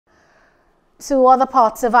To other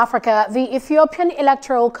parts of Africa, the Ethiopian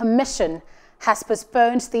Electoral Commission has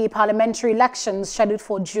postponed the parliamentary elections scheduled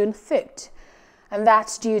for June 5th, and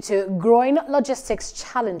that's due to growing logistics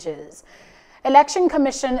challenges. Election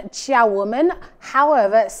Commission chairwoman,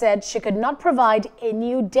 however, said she could not provide a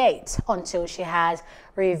new date until she had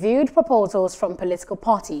reviewed proposals from political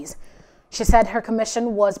parties. She said her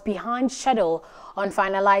commission was behind schedule on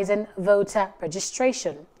finalizing voter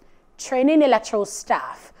registration, training electoral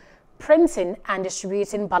staff, printing and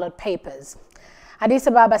distributing ballot papers. Addis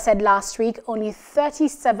Ababa said last week only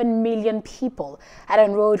 37 million people had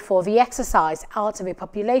enrolled for the exercise out of a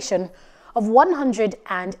population of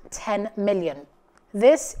 110 million.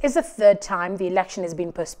 This is the third time the election has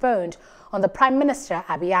been postponed on the Prime Minister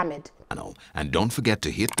Abiy Ahmed. And don't forget to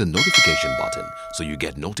hit the notification button so you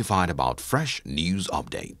get notified about fresh news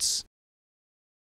updates.